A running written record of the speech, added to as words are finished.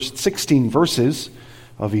16 verses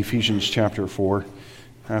of Ephesians chapter 4,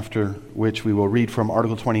 after which we will read from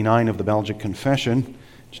Article 29 of the Belgic Confession,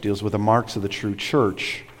 which deals with the marks of the true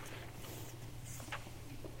church.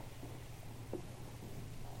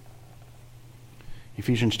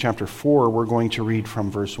 Ephesians chapter 4, we're going to read from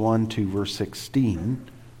verse 1 to verse 16.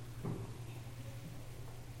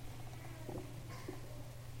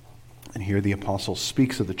 And here the apostle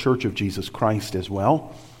speaks of the church of Jesus Christ as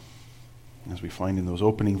well, as we find in those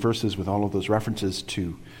opening verses with all of those references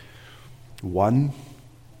to one.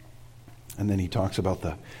 And then he talks about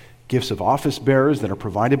the gifts of office bearers that are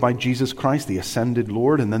provided by Jesus Christ, the ascended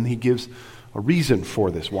Lord. And then he gives a reason for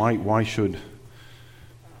this. Why should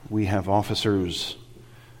we have officers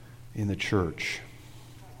in the church?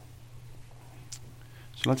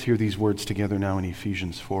 So let's hear these words together now in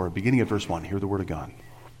Ephesians 4, beginning at verse 1. Hear the word of God.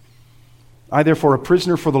 I, therefore, a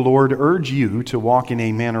prisoner for the Lord, urge you to walk in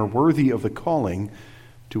a manner worthy of the calling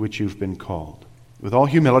to which you've been called, with all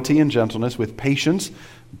humility and gentleness, with patience,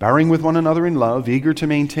 bearing with one another in love, eager to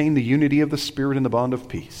maintain the unity of the Spirit in the bond of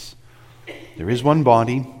peace. There is one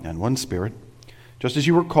body and one Spirit, just as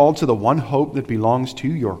you were called to the one hope that belongs to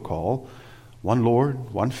your call, one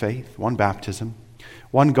Lord, one faith, one baptism,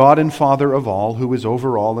 one God and Father of all, who is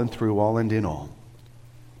over all and through all and in all.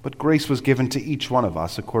 But grace was given to each one of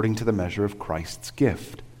us according to the measure of Christ's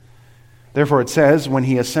gift. Therefore it says, when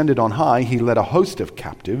he ascended on high, he led a host of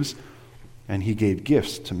captives, and he gave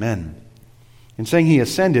gifts to men. In saying he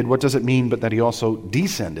ascended, what does it mean but that he also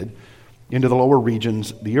descended into the lower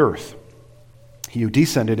regions, the earth? He who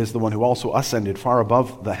descended is the one who also ascended far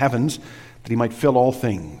above the heavens, that he might fill all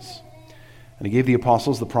things. And he gave the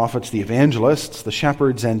apostles, the prophets, the evangelists, the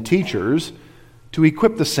shepherds, and teachers to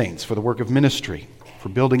equip the saints for the work of ministry, for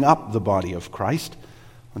building up the body of Christ,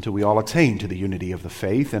 until we all attain to the unity of the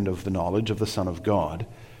faith and of the knowledge of the Son of God,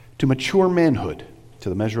 to mature manhood, to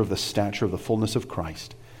the measure of the stature of the fullness of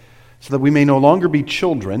Christ, so that we may no longer be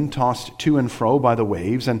children, tossed to and fro by the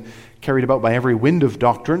waves, and carried about by every wind of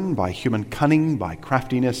doctrine, by human cunning, by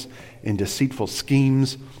craftiness, in deceitful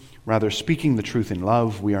schemes. Rather, speaking the truth in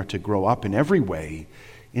love, we are to grow up in every way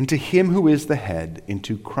into Him who is the head,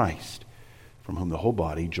 into Christ, from whom the whole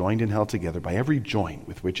body, joined and held together by every joint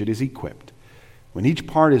with which it is equipped, when each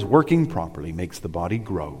part is working properly, makes the body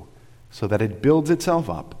grow, so that it builds itself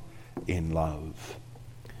up in love.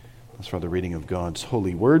 That's for the reading of God's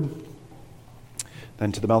holy word.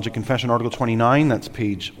 Then to the Belgic Confession, Article 29, that's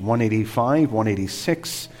page 185,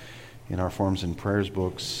 186 in our Forms and Prayers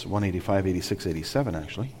books, 185, 86, 87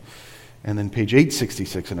 actually. And then page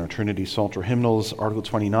 866 in our Trinity Psalter Hymnals, Article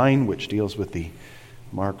 29, which deals with the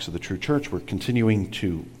marks of the true church. We're continuing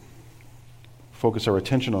to focus our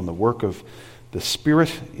attention on the work of the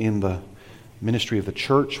Spirit in the ministry of the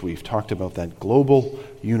church. We've talked about that global,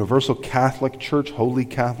 universal Catholic Church, holy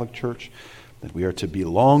Catholic Church, that we are to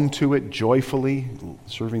belong to it joyfully,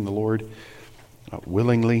 serving the Lord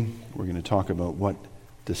willingly. We're going to talk about what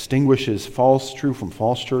distinguishes true from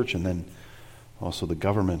false church, and then also the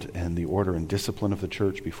government and the order and discipline of the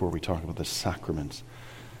church before we talk about the sacraments.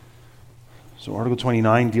 So Article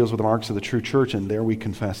 29 deals with the marks of the true church, and there we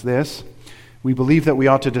confess this. We believe that we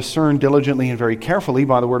ought to discern diligently and very carefully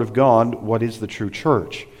by the word of God what is the true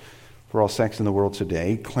church. For all sects in the world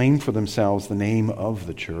today claim for themselves the name of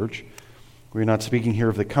the church. We are not speaking here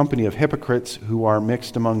of the company of hypocrites who are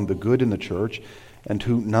mixed among the good in the church and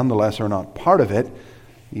who nonetheless are not part of it,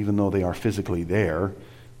 even though they are physically there.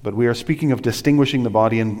 But we are speaking of distinguishing the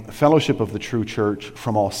body and fellowship of the true church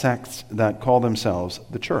from all sects that call themselves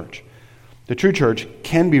the church. The true church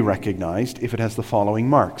can be recognized if it has the following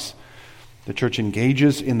marks. The church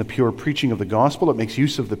engages in the pure preaching of the gospel. It makes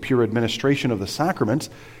use of the pure administration of the sacraments,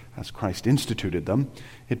 as Christ instituted them.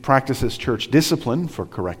 It practices church discipline for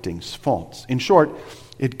correcting faults. In short,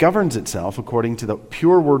 it governs itself according to the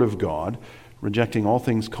pure word of God, rejecting all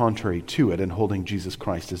things contrary to it and holding Jesus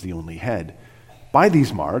Christ as the only head. By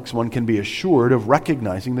these marks, one can be assured of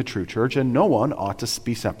recognizing the true church, and no one ought to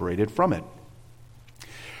be separated from it.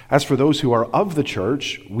 As for those who are of the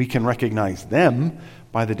church, we can recognize them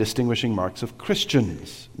by the distinguishing marks of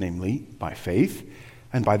Christians, namely by faith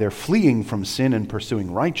and by their fleeing from sin and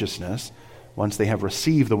pursuing righteousness once they have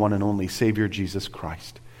received the one and only Savior, Jesus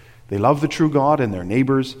Christ. They love the true God and their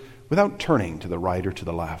neighbors without turning to the right or to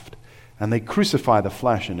the left, and they crucify the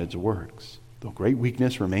flesh and its works. Though great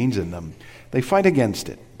weakness remains in them, they fight against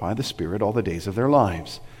it by the Spirit all the days of their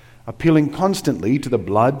lives, appealing constantly to the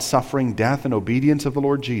blood, suffering, death, and obedience of the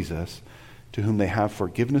Lord Jesus, to whom they have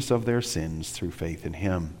forgiveness of their sins through faith in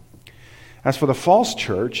Him. As for the false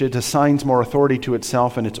church, it assigns more authority to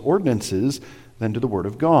itself and its ordinances than to the Word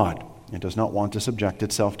of God. It does not want to subject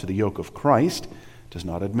itself to the yoke of Christ, does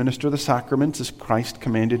not administer the sacraments as Christ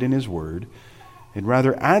commanded in his word. It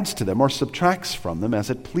rather adds to them or subtracts from them as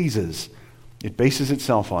it pleases. It bases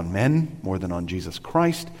itself on men more than on Jesus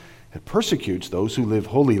Christ. It persecutes those who live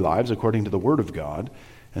holy lives according to the word of God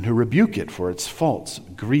and who rebuke it for its faults,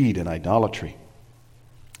 greed, and idolatry.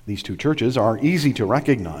 These two churches are easy to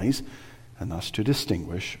recognize and thus to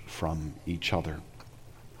distinguish from each other.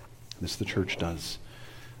 This the church does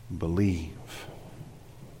believe.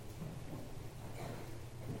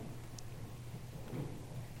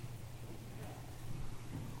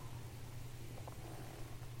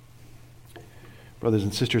 Brothers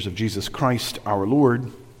and sisters of Jesus Christ, our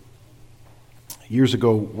Lord, years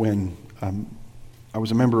ago when I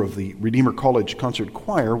was a member of the Redeemer College Concert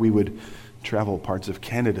Choir, we would travel parts of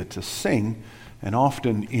Canada to sing, and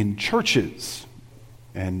often in churches.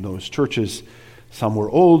 And those churches, some were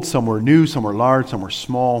old, some were new, some were large, some were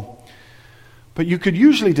small. But you could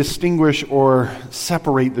usually distinguish or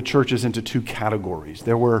separate the churches into two categories.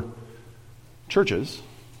 There were churches,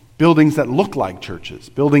 buildings that look like churches,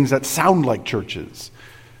 buildings that sound like churches.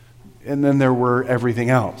 And then there were everything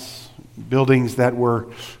else. Buildings that were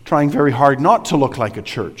trying very hard not to look like a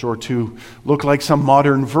church or to look like some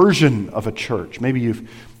modern version of a church. Maybe you've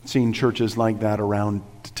seen churches like that around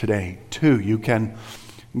today too. You can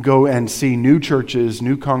go and see new churches,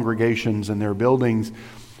 new congregations and their buildings,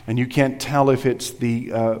 and you can't tell if it's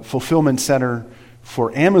the fulfillment center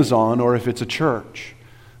for Amazon or if it's a church.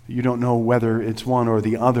 You don't know whether it's one or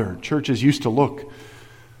the other. Churches used to look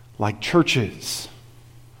like churches.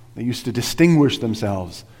 They used to distinguish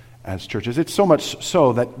themselves as churches. It's so much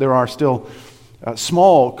so that there are still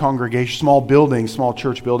small congregations, small buildings, small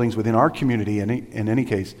church buildings within our community, in any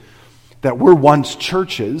case, that were once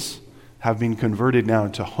churches, have been converted now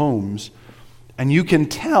into homes. And you can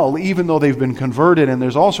tell, even though they've been converted and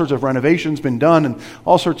there's all sorts of renovations been done and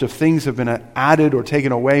all sorts of things have been added or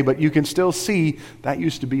taken away, but you can still see that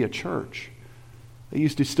used to be a church. It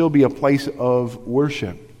used to still be a place of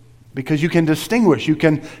worship. Because you can distinguish, you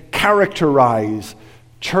can characterize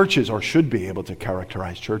churches, or should be able to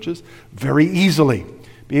characterize churches, very easily.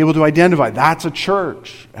 Be able to identify that's a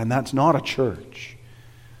church and that's not a church.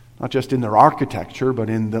 Not just in their architecture,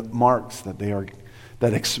 but in the marks that they are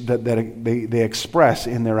they express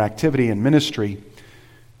in their activity and ministry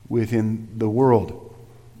within the world.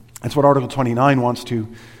 That's what Article 29 wants to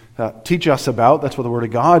teach us about. That's what the Word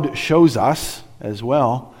of God shows us as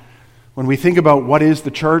well. When we think about what is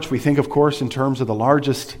the church, we think, of course, in terms of the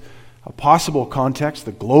largest possible context,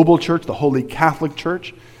 the global church, the Holy Catholic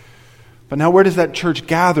Church. But now where does that church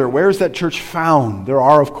gather? Where is that church found? There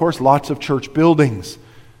are, of course, lots of church buildings.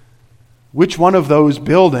 Which one of those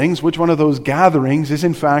buildings, which one of those gatherings is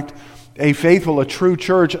in fact a faithful, a true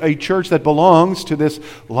church, a church that belongs to this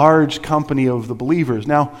large company of the believers?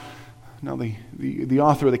 Now the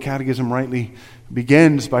author of the Catechism rightly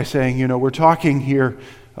begins by saying, we're talking here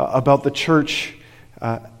about the church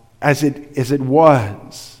as it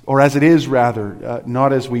was, or as it is rather,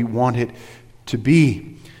 not as we want it to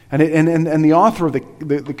be. And the author of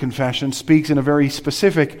the confession speaks in a very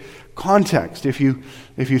specific context. If you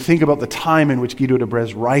think about the time in which Guido de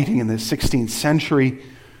Brès writing in the 16th century,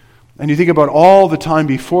 and you think about all the time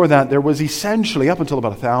before that, there was essentially, up until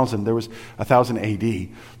about 1000 AD,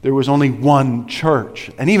 there was only one church.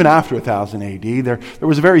 And even after 1000 AD, there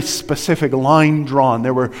was a very specific line drawn.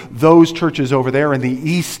 There were those churches over there in the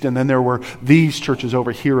east, and then there were these churches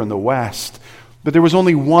over here in the west. But there was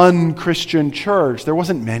only one Christian church. There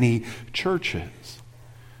wasn't many churches.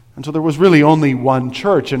 And so there was really only one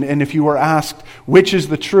church. And if you were asked, which is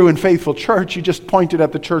the true and faithful church, you just pointed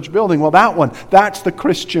at the church building. Well, that one, that's the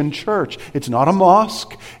Christian church. It's not a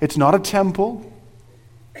mosque. It's not a temple.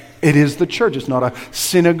 It is the church. It's not a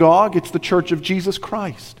synagogue. It's the church of Jesus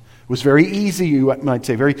Christ. It was very easy, you might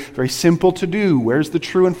say, very, very simple to do. Where's the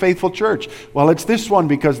true and faithful church? Well, it's this one,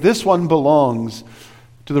 because this one belongs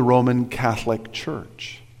to the Roman Catholic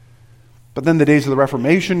Church. But then the days of the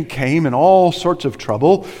Reformation came, and all sorts of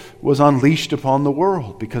trouble was unleashed upon the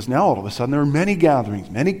world, because now all of a sudden there are many gatherings,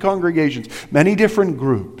 many congregations, many different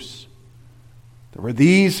groups. There were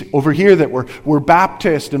these over here that were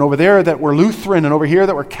Baptist, and over there that were Lutheran, and over here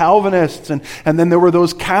that were Calvinists, and then there were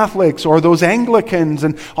those Catholics or those Anglicans,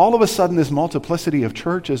 and all of a sudden this multiplicity of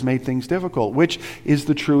churches made things difficult. Which is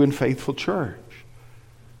the true and faithful church?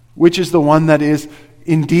 Which is the one that is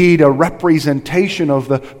indeed a representation of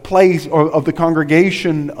the place or of the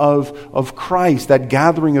congregation of Christ, that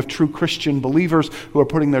gathering of true Christian believers who are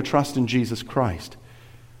putting their trust in Jesus Christ?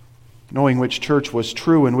 Knowing which church was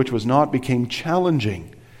true and which was not became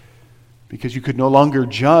challenging, because you could no longer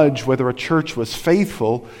judge whether a church was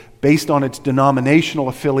faithful based on its denominational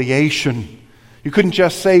affiliation. You couldn't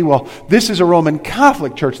just say, well, this is a Roman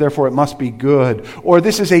Catholic church, therefore it must be good. Or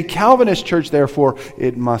this is a Calvinist church, therefore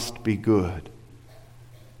it must be good.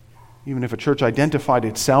 Even if a church identified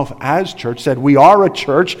itself as church, said we are a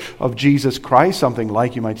church of Jesus Christ, something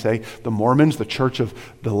like, you might say, the Mormons, the Church of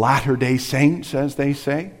the Latter-day Saints, as they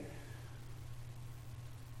say,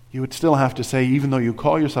 you would still have to say, even though you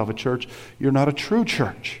call yourself a church, you're not a true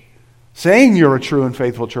church. Saying you're a true and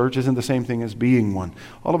faithful church isn't the same thing as being one.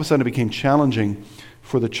 All of a sudden it became challenging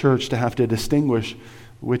for the church to have to distinguish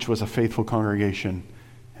which was a faithful congregation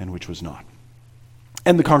and which was not.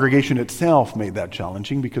 And the congregation itself made that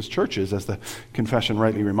challenging because churches, as the confession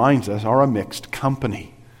rightly reminds us, are a mixed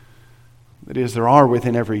company. That is, there are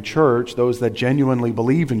within every church those that genuinely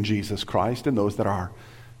believe in Jesus Christ and those that are,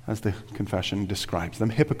 as the confession describes them,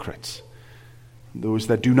 hypocrites. Those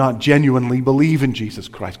that do not genuinely believe in Jesus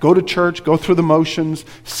Christ. Go to church, go through the motions,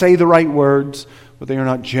 say the right words, but they are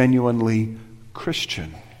not genuinely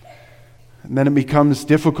Christian. And then it becomes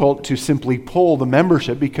difficult to simply pull the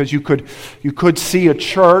membership because you could see a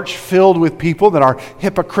church filled with people that are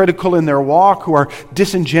hypocritical in their walk, who are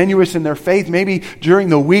disingenuous in their faith. Maybe during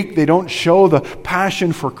the week they don't show the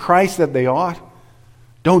passion for Christ that they ought.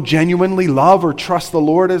 Don't genuinely love or trust the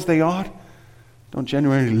Lord as they ought. Don't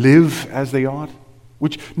genuinely live as they ought.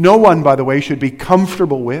 Which no one, by the way, should be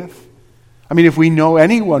comfortable with. I mean, if we know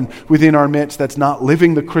anyone within our midst that's not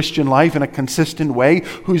living the Christian life in a consistent way,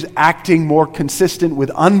 who's acting more consistent with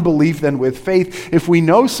unbelief than with faith, if we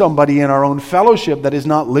know somebody in our own fellowship that is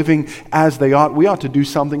not living as they ought, we ought to do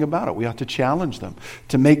something about it. We ought to challenge them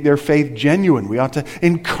to make their faith genuine. We ought to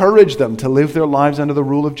encourage them to live their lives under the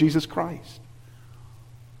rule of Jesus Christ.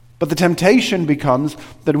 But the temptation becomes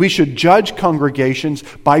that we should judge congregations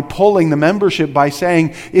by polling the membership by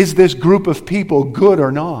saying, is this group of people good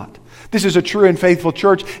or not? This is a true and faithful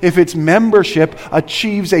church if its membership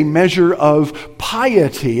achieves a measure of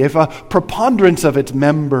piety, if a preponderance of its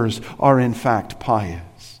members are in fact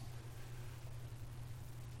pious.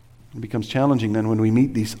 It becomes challenging then when we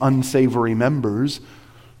meet these unsavory members,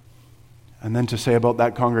 and then to say about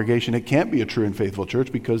that congregation, it can't be a true and faithful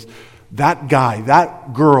church because that guy,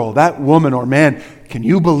 that girl, that woman or man, can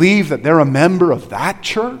you believe that they're a member of that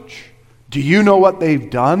church? Do you know what they've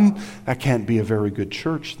done? That can't be a very good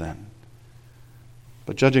church then.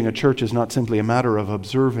 But judging a church is not simply a matter of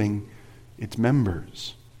observing its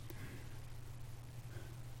members.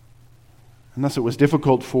 And thus it was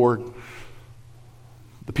difficult for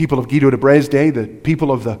the people of Guido de Brès' day, the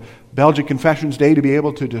people of the Belgic Confession's day, to be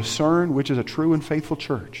able to discern which is a true and faithful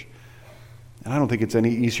church. And I don't think it's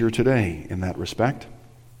any easier today in that respect.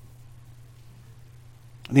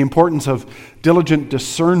 The importance of diligent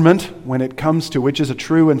discernment when it comes to which is a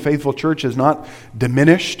true and faithful church is not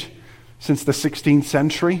diminished since the 16th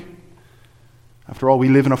century. After all, we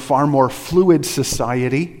live in a far more fluid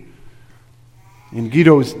society. In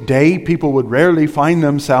Guido's day, people would rarely find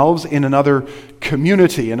themselves in another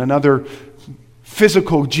community, in another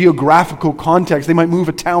physical, geographical context. They might move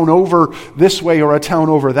a town over this way or a town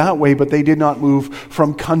over that way, but they did not move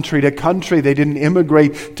from country to country. They didn't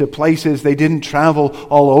immigrate to places. They didn't travel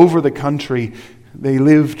all over the country. They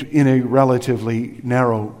lived in a relatively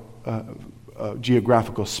narrow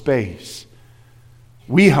geographical space.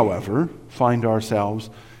 We, however, find ourselves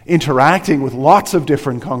interacting with lots of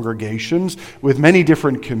different congregations, with many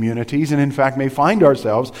different communities, and in fact may find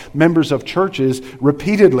ourselves members of churches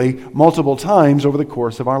repeatedly, multiple times over the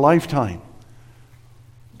course of our lifetime.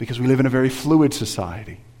 Because we live in a very fluid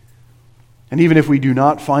society. And even if we do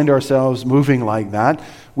not find ourselves moving like that,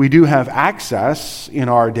 we do have access in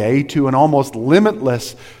our day to an almost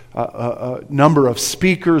limitless number of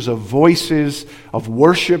speakers, of voices, of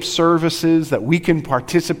worship services that we can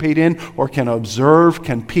participate in or can observe,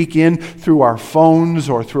 can peek in through our phones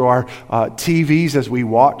or through our TVs as we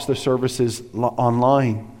watch the services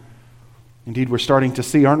online. Indeed, we're starting to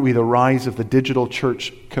see, aren't we, the rise of the digital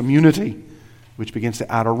church community, which begins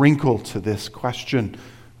to add a wrinkle to this question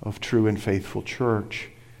of true and faithful church.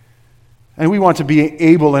 And we want to be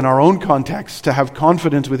able in our own context to have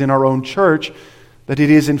confidence within our own church that it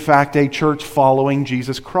is in fact a church following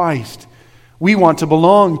Jesus Christ. We want to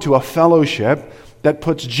belong to a fellowship that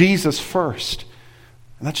puts Jesus first.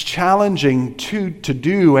 And that's challenging to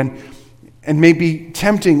do and may be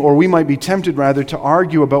tempting, or we might be tempted rather, to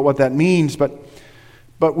argue about what that means, but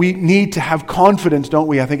we need to have confidence, don't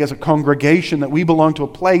we, I think, as a congregation, that we belong to a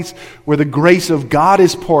place where the grace of God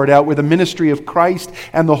is poured out, where the ministry of Christ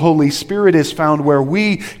and the Holy Spirit is found, where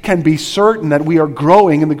we can be certain that we are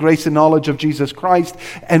growing in the grace and knowledge of Jesus Christ,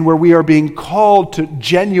 and where we are being called to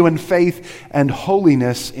genuine faith and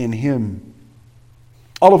holiness in Him.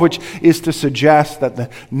 All of which is to suggest that the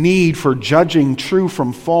need for judging true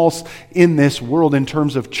from false in this world in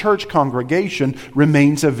terms of church congregation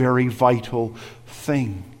remains a very vital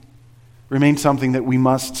thing. Remains something that we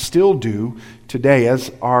must still do today,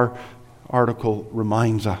 as our article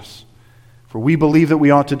reminds us. For we believe that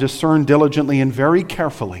we ought to discern diligently and very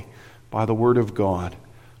carefully by the Word of God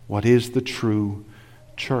what is the true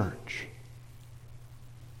church.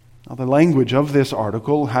 Now, the language of this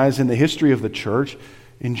article has, in the history of the church,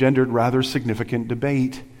 engendered rather significant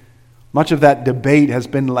debate. Much of that debate has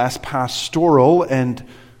been less pastoral and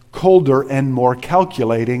colder and more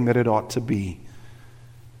calculating than it ought to be.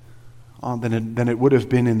 Than it would have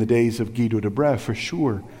been in the days of Guido de Brès, for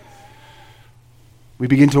sure. We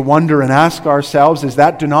begin to wonder and ask ourselves, is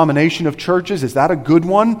that denomination of churches, is that a good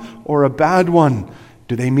one or a bad one?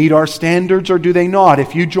 Do they meet our standards or do they not?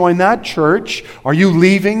 If you join that church, are you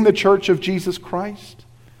leaving the Church of Jesus Christ?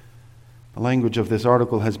 The language of this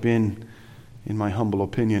article has been, in my humble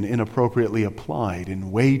opinion, inappropriately applied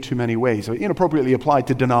in way too many ways. Inappropriately applied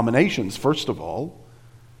to denominations, first of all.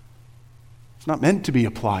 It's not meant to be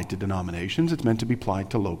applied to denominations. It's meant to be applied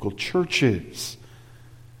to local churches.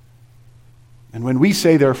 And when we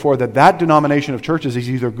say, therefore, that denomination of churches is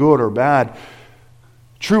either good or bad,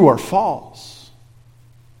 true or false,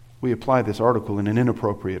 we apply this article in an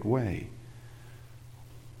inappropriate way.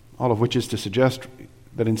 All of which is to suggest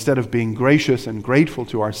that instead of being gracious and grateful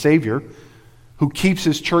to our Savior, who keeps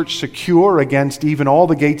His church secure against even all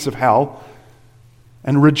the gates of hell,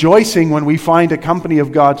 and rejoicing when we find a company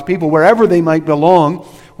of God's people, wherever they might belong,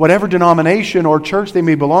 whatever denomination or church they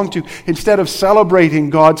may belong to, instead of celebrating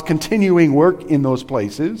God's continuing work in those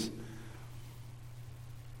places,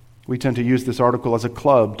 we tend to use this article as a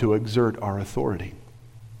club to exert our authority.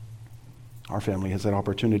 Our family has that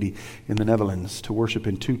opportunity in the Netherlands to worship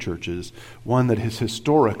in two churches. One that is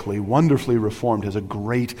historically, wonderfully reformed, has a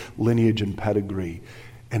great lineage and pedigree,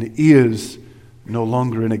 and is no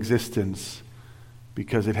longer in existence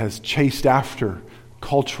because it has chased after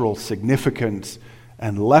cultural significance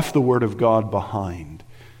and left the Word of God behind.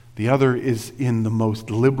 The other is in the most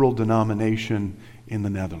liberal denomination in the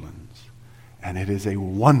Netherlands, and it is a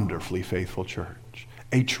wonderfully faithful church,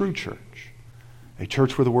 a true church. A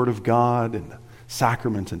church where the Word of God and the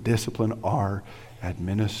sacraments and discipline are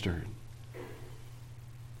administered.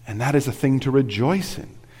 And that is a thing to rejoice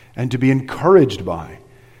in and to be encouraged by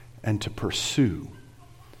and to pursue.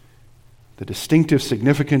 The distinctive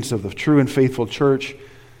significance of the true and faithful church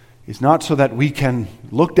is not so that we can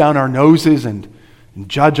look down our noses and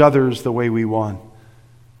judge others the way we want,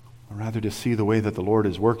 but rather to see the way that the Lord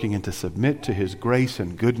is working and to submit to His grace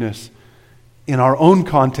and goodness in our own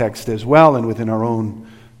context as well and within our own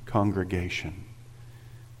congregation.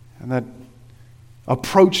 And that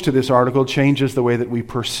approach to this article changes the way that we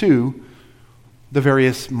pursue the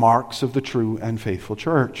various marks of the true and faithful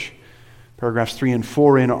church. Paragraphs 3 and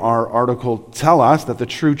 4 in our article tell us that the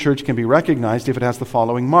true church can be recognized if it has the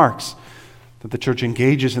following marks: that the church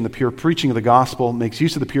engages in the pure preaching of the gospel, makes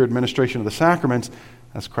use of the pure administration of the sacraments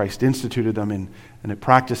as Christ instituted them, and it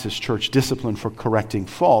practices church discipline for correcting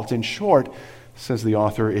fault. In short, says the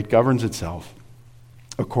author, it governs itself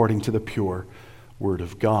according to the pure Word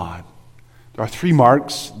of God. There are three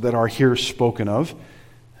marks that are here spoken of,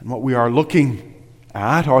 and what we are looking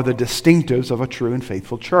at are the distinctives of a true and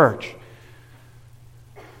faithful church.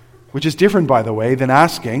 Which is different, by the way, than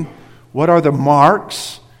asking, what are the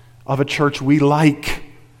marks of a church we like?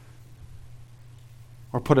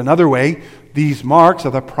 Or put another way, these marks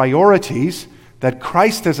are the priorities that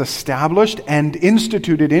Christ has established and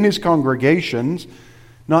instituted in His congregations,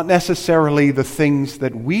 not necessarily the things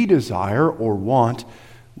that we desire or want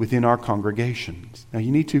within our congregations. Now,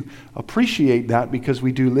 you need to appreciate that, because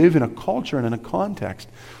we do live in a culture and in a context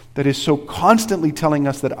that is so constantly telling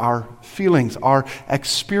us that our feelings, our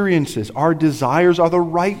experiences, our desires are the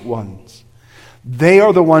right ones. They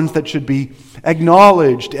are the ones that should be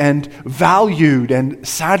acknowledged and valued and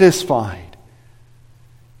satisfied.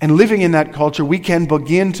 And living in that culture, we can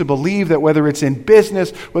begin to believe that whether it's in business,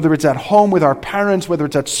 whether it's at home with our parents, whether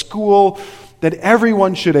it's at school, that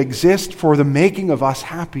everyone should exist for the making of us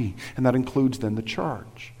happy. And that includes then the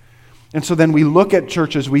church. And so then we look at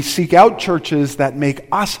churches, we seek out churches that make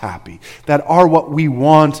us happy, that are what we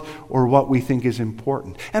want or what we think is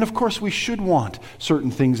important. And of course, we should want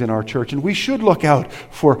certain things in our church, and we should look out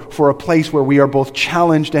for a place where we are both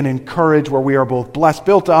challenged and encouraged, where we are both blessed,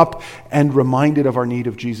 built up, and reminded of our need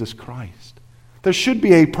of Jesus Christ. There should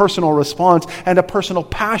be a personal response and a personal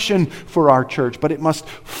passion for our church, but it must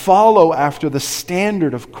follow after the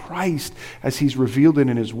standard of Christ as He's revealed it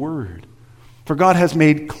in His Word. For God has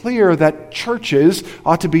made clear that churches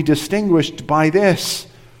ought to be distinguished by this: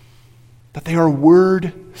 that they are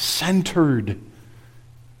word-centered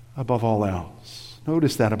above all else.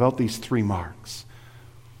 Notice that about these three marks.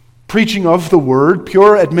 Preaching of the Word,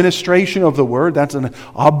 pure administration of the Word, that's an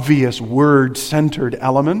obvious word-centered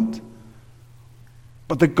element.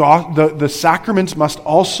 But the sacraments must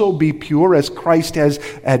also be pure as Christ has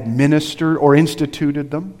administered or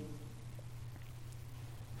instituted them.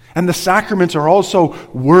 And the sacraments are also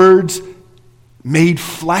words made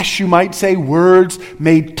flesh, you might say, words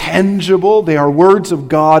made tangible. They are words of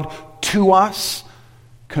God to us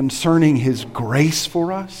concerning His grace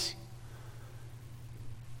for us.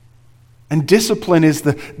 And discipline is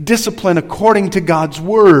the discipline according to God's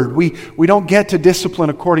Word. We don't get to discipline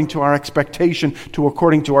according to our expectation,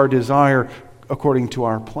 according to our desire, according to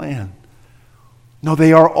our plan. No,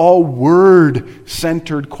 they are all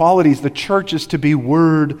Word-centered qualities. The church is to be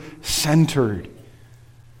Word-centered.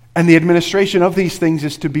 And the administration of these things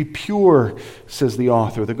is to be pure, says the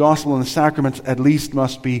author. The gospel and the sacraments at least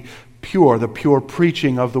must be pure. The pure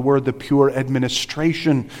preaching of the Word, the pure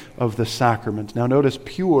administration of the sacraments. Now notice,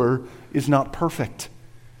 pure is not perfect.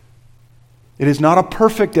 It is not a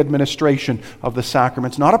perfect administration of the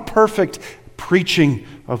sacraments, not a perfect preaching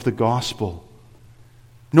of the gospel.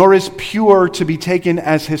 Nor is pure to be taken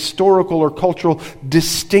as historical or cultural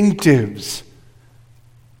distinctives.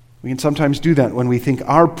 We can sometimes do that when we think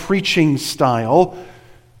our preaching style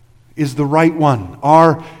is the right one.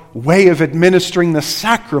 Our way of administering the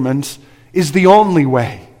sacraments is the only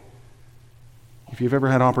way. If you've ever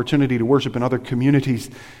had opportunity to worship in other communities,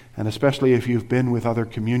 and especially if you've been with other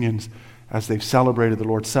communions as they've celebrated the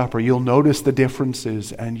Lord's Supper, you'll notice the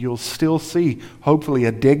differences, and you'll still see, hopefully,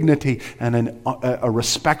 a dignity and a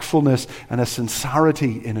respectfulness and a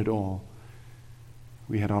sincerity in it all.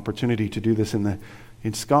 We had opportunity to do this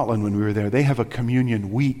in Scotland when we were there. They have a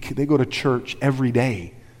communion week. They go to church every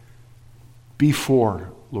day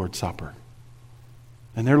before Lord's Supper.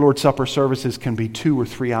 And their Lord's Supper services can be 2 or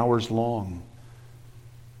 3 hours long.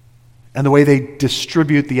 And the way they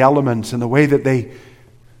distribute the elements and the way that they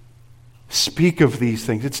speak of these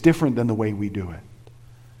things, it's different than the way we do it.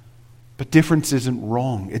 But difference isn't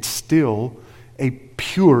wrong. It's still a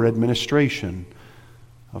pure administration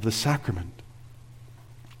of the sacrament.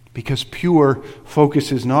 Because pure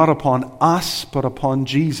focuses not upon us, but upon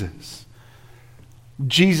Jesus.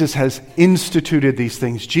 Jesus has instituted these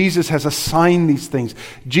things. Jesus has assigned these things.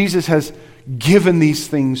 Jesus has given these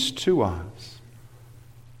things to us.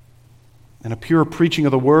 And a pure preaching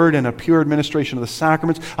of the Word and a pure administration of the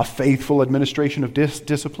sacraments, a faithful administration of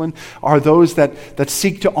discipline, are those that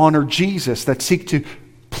seek to honor Jesus, that seek to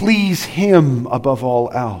please Him above all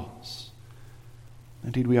else.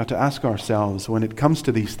 Indeed, we ought to ask ourselves, when it comes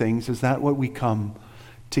to these things, is that what we come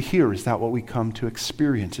to hear? Is that what we come to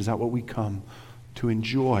experience? Is that what we come to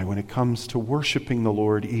enjoy when it comes to worshiping the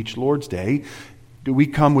Lord each Lord's Day? Do we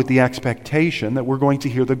come with the expectation that we're going to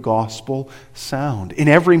hear the gospel sound in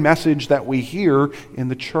every message that we hear in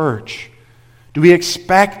the church? Do we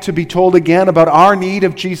expect to be told again about our need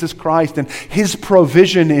of Jesus Christ and His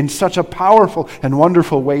provision in such a powerful and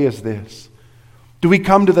wonderful way as this? Do we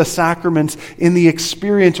come to the sacraments in the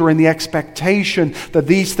experience or in the expectation that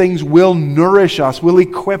these things will nourish us, will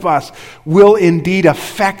equip us, will indeed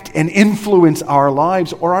affect and influence our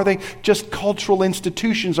lives? Or are they just cultural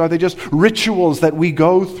institutions? Are they just rituals that we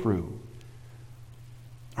go through?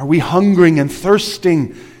 Are we hungering and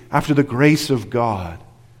thirsting after the grace of God?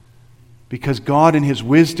 Because God in His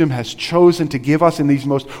wisdom has chosen to give us in these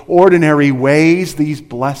most ordinary ways these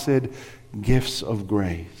blessed gifts of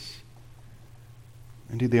grace.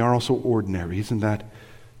 Indeed, they are also ordinary. Isn't that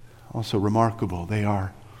also remarkable? They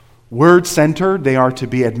are word-centered. They are to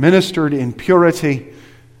be administered in purity.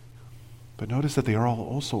 But notice that they are all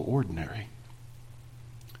also ordinary.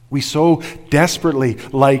 We so desperately,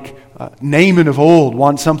 like Naaman of old,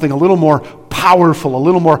 want something a little more powerful, a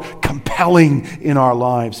little more compelling in our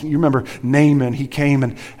lives. You remember Naaman, he came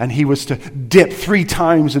and he was to dip 3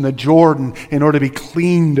 times in the Jordan in order to be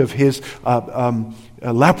cleaned of his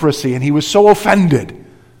leprosy, and he was so offended.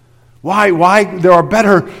 Why? There are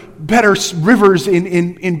better rivers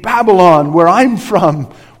in Babylon, where I'm from.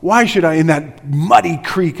 Why should I in that muddy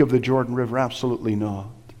creek of the Jordan River? Absolutely not.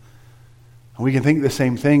 And we can think the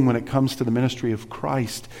same thing when it comes to the ministry of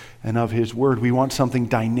Christ and of His Word. We want something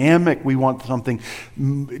dynamic. We want something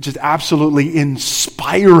just absolutely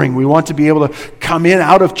inspiring. We want to be able to come in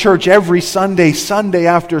out of church every Sunday, Sunday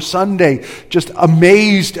after Sunday, just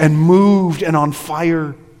amazed and moved and on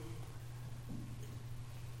fire.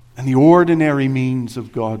 And the ordinary means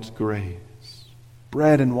of God's grace.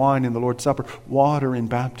 Bread and wine in the Lord's Supper, water in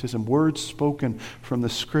baptism, words spoken from the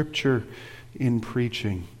Scripture in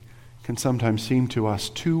preaching. can sometimes seem to us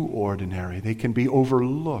too ordinary. They can be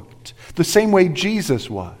overlooked. The same way Jesus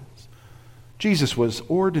was. Jesus was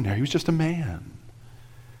ordinary. He was just a man.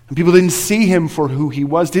 And people didn't see him for who he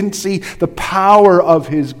was, didn't see the power of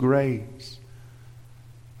his grace,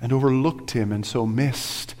 and overlooked him and so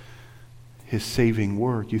missed his saving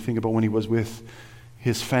work. You think about when he was with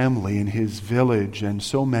his family in his village, and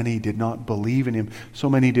so many did not believe in him, so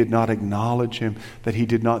many did not acknowledge him, that he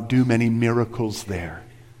did not do many miracles there.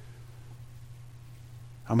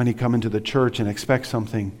 How many come into the church and expect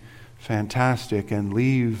something fantastic and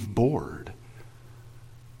leave bored?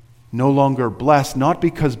 No longer blessed, not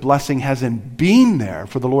because blessing hasn't been there,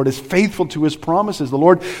 for the Lord is faithful to his promises. The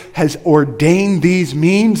Lord has ordained these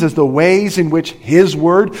means as the ways in which his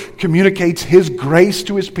word communicates his grace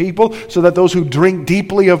to his people, so that those who drink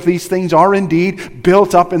deeply of these things are indeed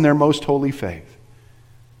built up in their most holy faith.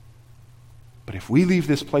 But if we leave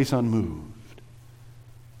this place unmoved,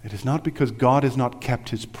 it is not because God has not kept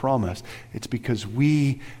his promise. It's because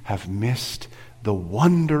we have missed the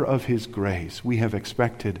wonder of his grace. We have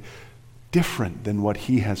expected different than what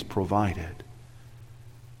he has provided.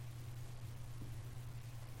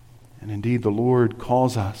 And indeed, the Lord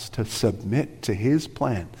calls us to submit to his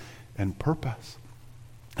plan and purpose.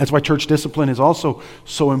 That's why church discipline is also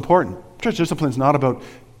so important. Church discipline is not about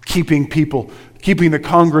keeping the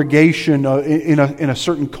congregation in a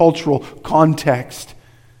certain cultural context,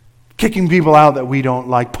 kicking people out that we don't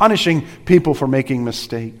like, punishing people for making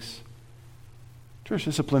mistakes. Church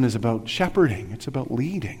discipline is about shepherding. It's about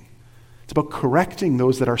leading. It's about correcting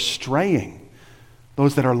those that are straying,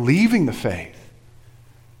 those that are leaving the faith.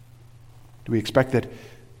 Do we expect that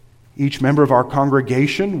each member of our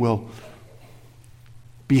congregation will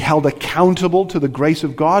be held accountable to the grace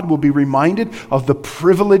of God, will be reminded of the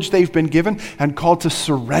privilege they've been given and called to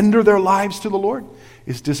surrender their lives to the Lord?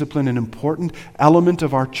 Is discipline an important element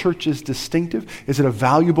of our church's distinctive? Is it a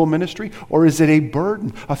valuable ministry? Or is it a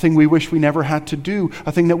burden, a thing we wish we never had to do,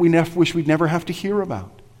 a thing that we wish we'd never have to hear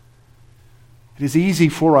about? It is easy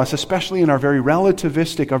for us, especially in our very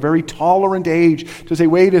relativistic, our very tolerant age, to say,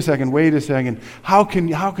 wait a second, how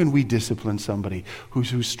can we discipline somebody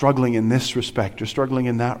who's struggling in this respect or struggling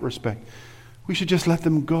in that respect? We should just let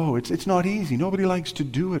them go. It's not easy. Nobody likes to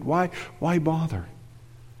do it. Why bother?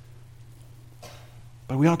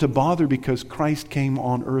 But we ought to bother because Christ came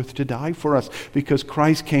on earth to die for us, because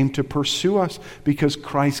Christ came to pursue us, because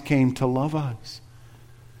Christ came to love us.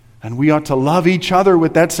 And we ought to love each other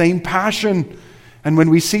with that same passion. And when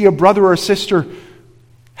we see a brother or sister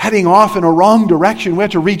heading off in a wrong direction, we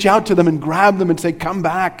have to reach out to them and grab them and say, come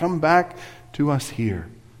back to us here.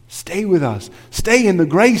 Stay with us. Stay in the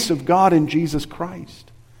grace of God in Jesus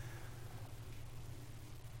Christ.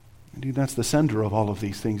 Indeed, that's the center of all of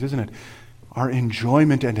these things, isn't it? Our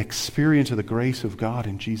enjoyment and experience of the grace of God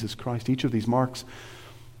in Jesus Christ. Each of these marks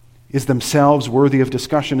is themselves worthy of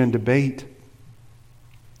discussion and debate.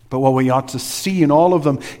 But what we ought to see in all of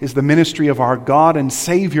them is the ministry of our God and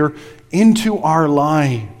Savior into our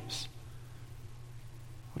lives.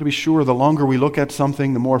 To be sure, the longer we look at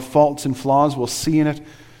something, the more faults and flaws we'll see in it.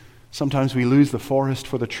 Sometimes we lose the forest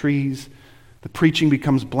for the trees. The preaching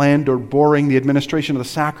becomes bland or boring. The administration of the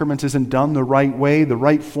sacraments isn't done the right way. The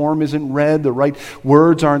right form isn't read. The right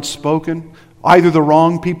words aren't spoken. Either the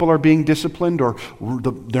wrong people are being disciplined or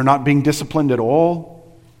they're not being disciplined at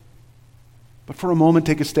all. But for a moment,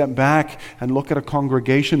 take a step back and look at a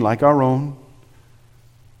congregation like our own.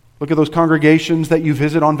 Look at those congregations that you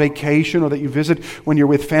visit on vacation or that you visit when you're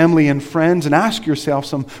with family and friends, and ask yourself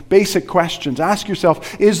some basic questions. Ask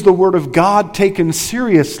yourself, is the Word of God taken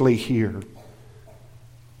seriously here?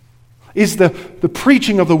 Is the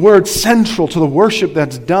preaching of the Word central to the worship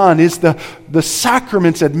that's done? Is the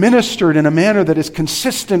sacraments administered in a manner that is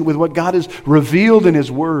consistent with what God has revealed in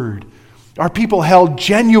His Word? Are people held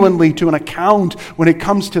genuinely to an account when it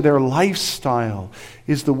comes to their lifestyle?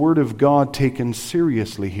 Is the Word of God taken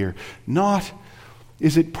seriously here? Not,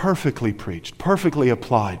 is it perfectly preached, perfectly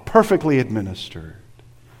applied, perfectly administered?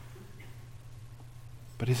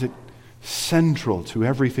 But is it central to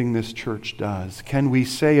everything this church does? Can we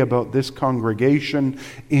say about this congregation,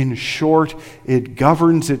 in short, it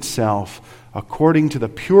governs itself according to the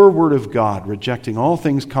pure Word of God, rejecting all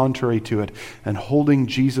things contrary to it, and holding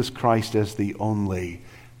Jesus Christ as the only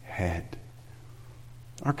head?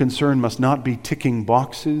 Our concern must not be ticking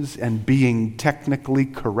boxes and being technically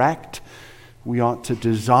correct. We ought to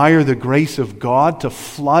desire the grace of God to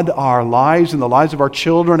flood our lives and the lives of our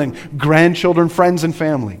children and grandchildren, friends and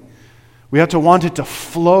family. We ought to want it to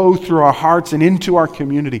flow through our hearts and into our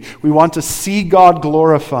community. We want to see God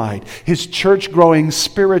glorified, His church growing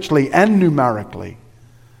spiritually and numerically.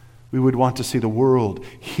 We would want to see the world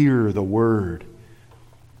hear the word.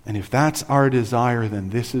 And if that's our desire, then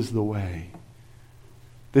this is the way.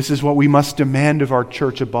 This is what we must demand of our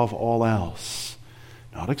church above all else.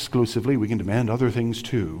 Not exclusively, we can demand other things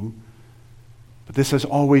too. But this has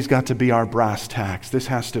always got to be our brass tacks. This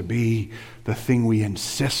has to be the thing we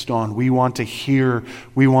insist on. We want to hear,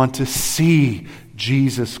 we want to see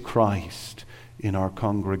Jesus Christ in our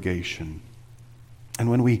congregation. And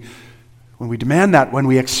when we demand that, when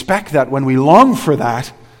we expect that, when we long for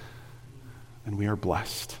that, then we are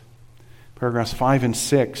blessed. Paragraphs 5 and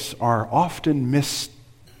 6 are often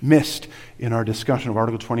missed in our discussion of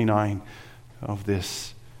Article 29 of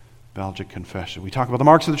this Belgic Confession. We talk about the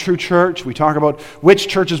marks of the true church. We talk about which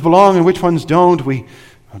churches belong and which ones don't. We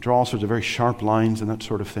draw all sorts of very sharp lines and that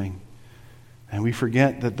sort of thing. And we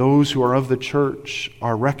forget that those who are of the church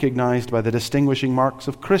are recognized by the distinguishing marks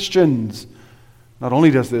of Christians. Not only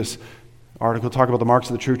does this article talk about the marks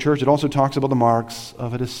of the true church, it also talks about the marks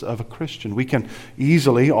of a Christian. We can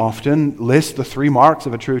easily, often, list the 3 marks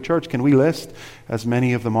of a true church. Can we list as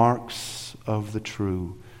many of the marks of the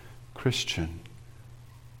true Christian?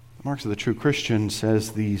 The marks of the true Christian,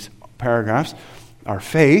 says these paragraphs, are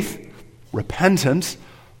faith, repentance,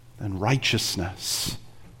 and righteousness.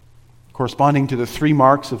 Corresponding to the 3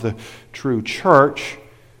 marks of the true church,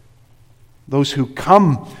 those who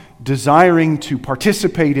come desiring to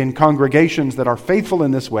participate in congregations that are faithful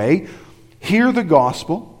in this way hear the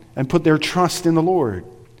gospel and put their trust in the Lord.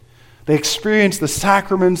 They experience the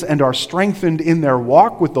sacraments and are strengthened in their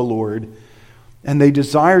walk with the Lord, and they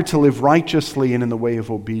desire to live righteously and in the way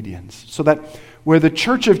of obedience. So that where the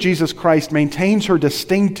Church of Jesus Christ maintains her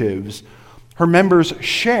distinctives, her members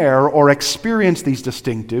share or experience these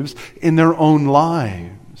distinctives in their own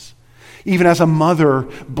lives. Even as a mother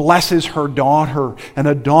blesses her daughter, and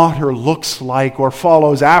a daughter looks like or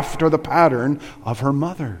follows after the pattern of her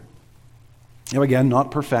mother. Now again,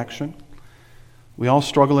 not perfection. We all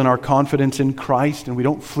struggle in our confidence in Christ, and we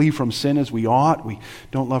don't flee from sin as we ought. We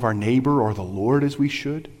don't love our neighbor or the Lord as we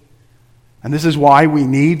should. And this is why we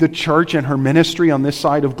need the church and her ministry on this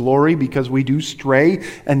side of glory, because we do stray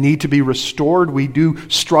and need to be restored. We do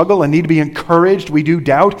struggle and need to be encouraged. We do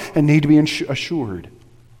doubt and need to be assured.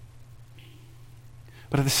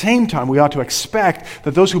 But at the same time, we ought to expect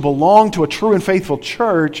that those who belong to a true and faithful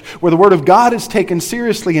church, where the Word of God is taken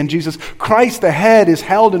seriously and Jesus Christ the head is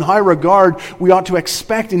held in high regard, we ought to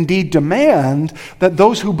expect, indeed demand, that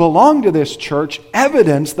those who belong to this church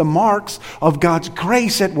evidence the marks of God's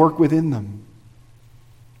grace at work within them.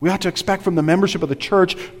 We ought to expect from the membership of the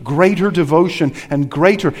church greater devotion and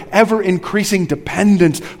greater, ever-increasing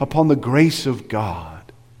dependence upon the grace of God.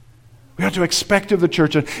 We ought to expect of the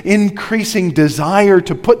church an increasing desire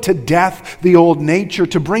to put to death the old nature,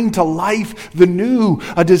 to bring to life the new,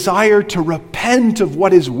 a desire to repent of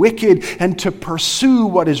what is wicked and to pursue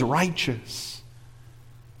what is righteous.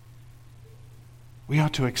 We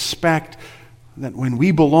ought to expect that when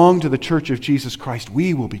we belong to the Church of Jesus Christ,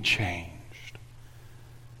 we will be changed.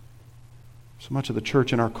 So much of the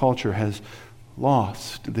church in our culture has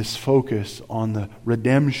lost this focus on the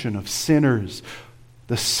redemption of sinners,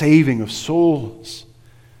 the saving of souls.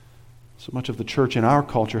 So much of the church in our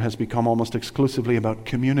culture has become almost exclusively about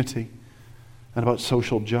community and about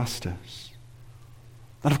social justice.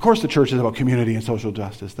 And of course the church is about community and social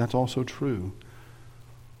justice. That's also true.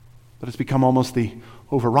 But it's become almost the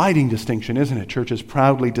overriding distinction, isn't it? Churches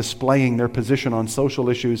proudly displaying their position on social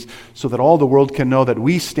issues so that all the world can know that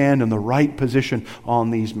we stand in the right position on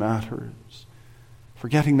these matters.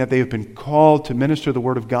 Forgetting that they have been called to minister the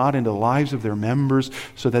Word of God into the lives of their members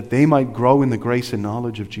so that they might grow in the grace and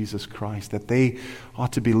knowledge of Jesus Christ, that they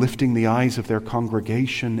ought to be lifting the eyes of their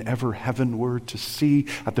congregation ever heavenward to see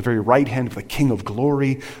at the very right hand of the King of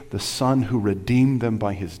glory, the Son who redeemed them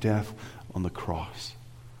by his death on the cross.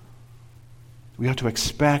 We ought to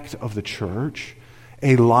expect of the church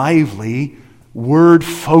a lively,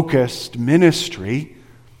 word-focused ministry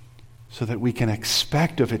so that we can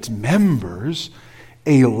expect of its members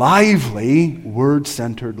a lively,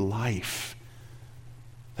 word-centered life.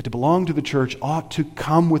 That to belong to the church ought to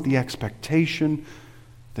come with the expectation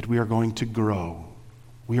that we are going to grow.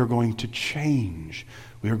 We are going to change.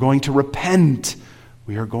 We are going to repent.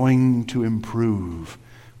 We are going to improve.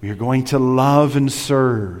 We are going to love and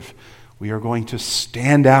serve. We are going to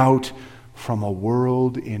stand out from a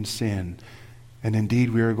world in sin. And indeed,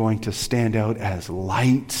 we are going to stand out as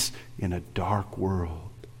lights in a dark world.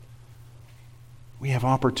 We have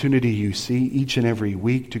opportunity, you see, each and every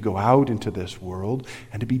week to go out into this world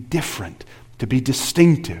and to be different, to be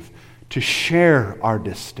distinctive, to share our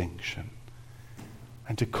distinction,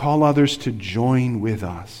 and to call others to join with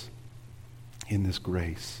us in this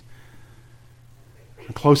grace.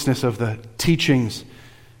 the closeness of the teachings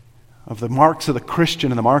of the marks of the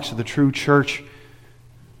Christian and the marks of the true church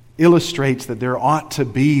illustrates that there ought to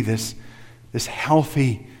be this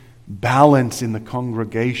healthy balance in the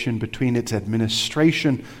congregation between its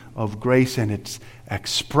administration of grace and its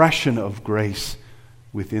expression of grace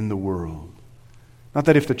within the world. Not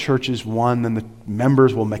that if the church is one, then the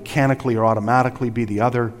members will mechanically or automatically be the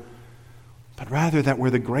other, but rather that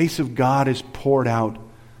where the grace of God is poured out,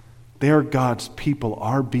 there God's people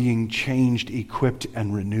are being changed, equipped,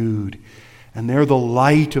 and renewed. And there the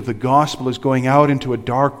light of the gospel is going out into a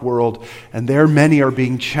dark world, and there many are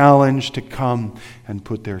being challenged to come and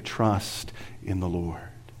put their trust in the Lord.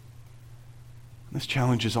 This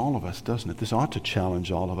challenges all of us, doesn't it? This ought to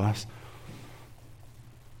challenge all of us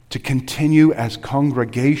to continue as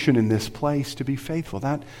congregation in this place to be faithful.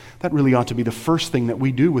 That really ought to be the first thing that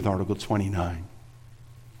we do with Article 29.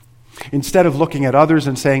 Instead of looking at others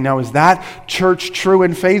and saying, now is that church true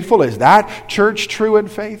and faithful? Is that church true and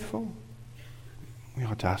faithful? We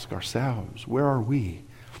ought to ask ourselves, where are we?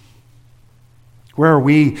 Where are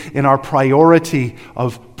we in our priority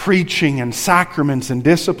of preaching and sacraments and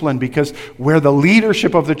discipline? Because where the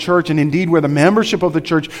leadership of the church, and indeed where the membership of the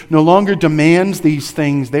church no longer demands these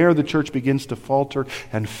things, there the church begins to falter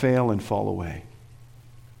and fail and fall away.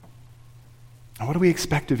 And what do we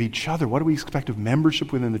expect of each other? What do we expect of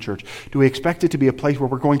membership within the church? Do we expect it to be a place where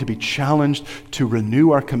we're going to be challenged to renew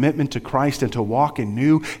our commitment to Christ and to walk in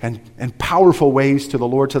new and powerful ways to the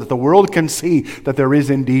Lord so that the world can see that there is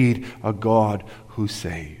indeed a God who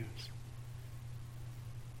saves?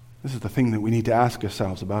 This is the thing that we need to ask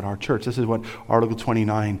ourselves about our church. This is what Article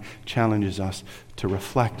 29 challenges us to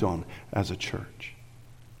reflect on as a church.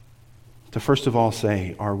 To first of all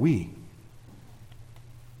say, are we?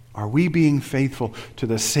 Are we being faithful to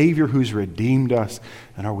the Savior who's redeemed us?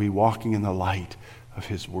 And are we walking in the light of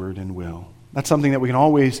His word and will? That's something that we can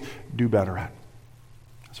always do better at.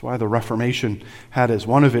 That's why the Reformation had as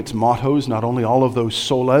one of its mottos not only all of those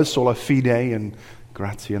solas, sola fide and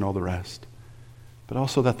gratia and all the rest, but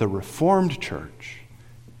also that the Reformed church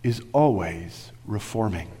is always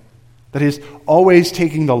reforming. That is, always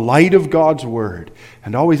taking the light of God's word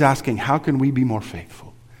and always asking, how can we be more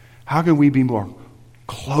faithful? How can we be more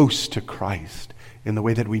close to Christ in the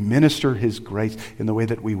way that we minister His grace, in the way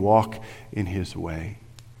that we walk in His way?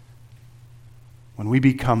 When we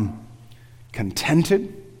become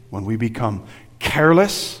contented, when we become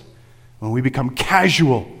careless, when we become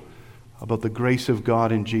casual about the grace of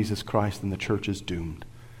God in Jesus Christ, then the church is doomed.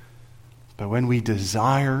 But when we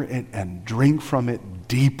desire it and drink from it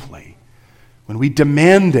deeply, when we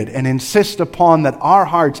demand it and insist upon that our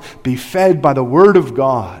hearts be fed by the Word of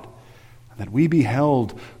God, that we be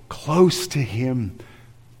held close to Him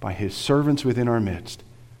by His servants within our midst,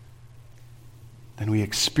 then we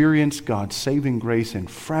experience God's saving grace in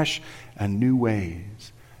fresh and new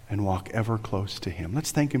ways and walk ever close to Him.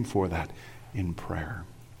 Let's thank Him for that in prayer.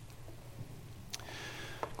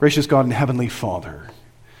 Gracious God and Heavenly Father,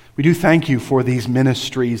 we do thank You for these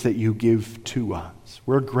ministries that You give to us.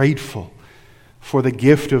 We're grateful for the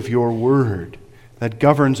gift of Your Word that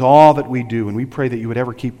governs all that we do. And we pray that You would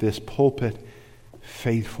ever keep this pulpit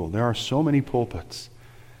faithful. There are so many pulpits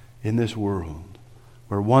in this world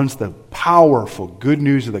where once the powerful good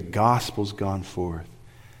news of the gospel's gone forth.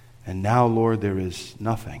 And now, Lord, there is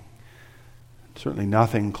nothing. Certainly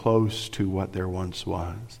nothing close to what there once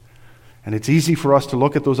was. And it's easy for us to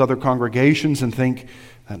look at those other congregations and think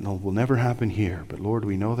that will never happen here. But Lord,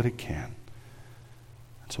 we know that it can.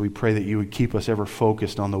 And so we pray that You would keep us ever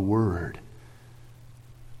focused on the Word.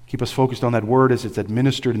 Keep us focused on that Word as it's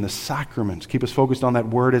administered in the sacraments. Keep us focused on that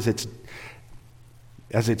Word as it's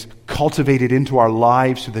cultivated into our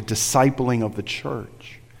lives through the discipling of the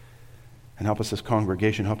church. And help us as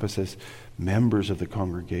congregation, help us as members of the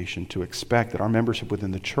congregation to expect that our membership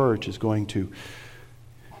within the church is going to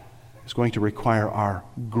require our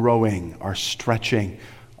growing, our stretching,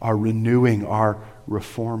 our renewing, our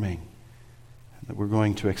reforming. And that we're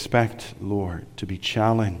going to expect, Lord, to be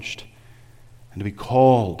challenged and to be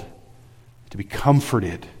called, to be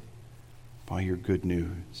comforted by Your good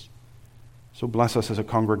news. So bless us as a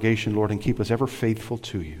congregation, Lord, and keep us ever faithful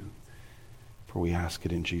to You. For we ask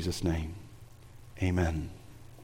it in Jesus' name. Amen.